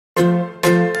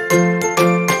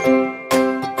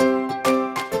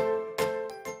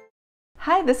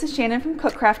Hi, this is Shannon from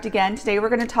CookCraft again. Today we're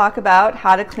going to talk about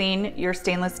how to clean your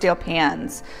stainless steel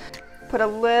pans. Put a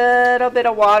little bit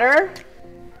of water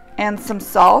and some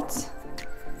salt,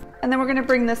 and then we're going to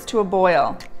bring this to a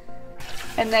boil.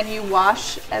 And then you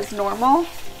wash as normal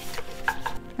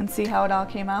and see how it all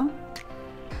came out.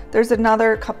 There's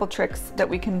another couple tricks that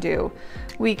we can do.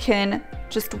 We can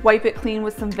just wipe it clean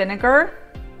with some vinegar,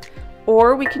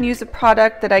 or we can use a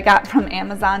product that I got from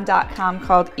Amazon.com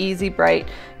called Easy Bright.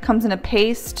 It comes in a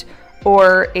paste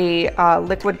or a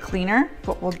liquid cleaner.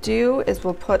 What we'll do is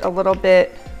we'll put a little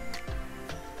bit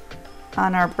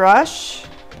on our brush,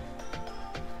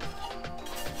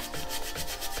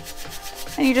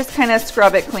 and you just kind of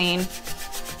scrub it clean.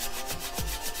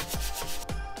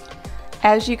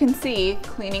 As you can see,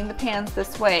 cleaning the pans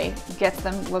this way gets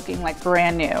them looking like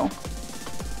brand new.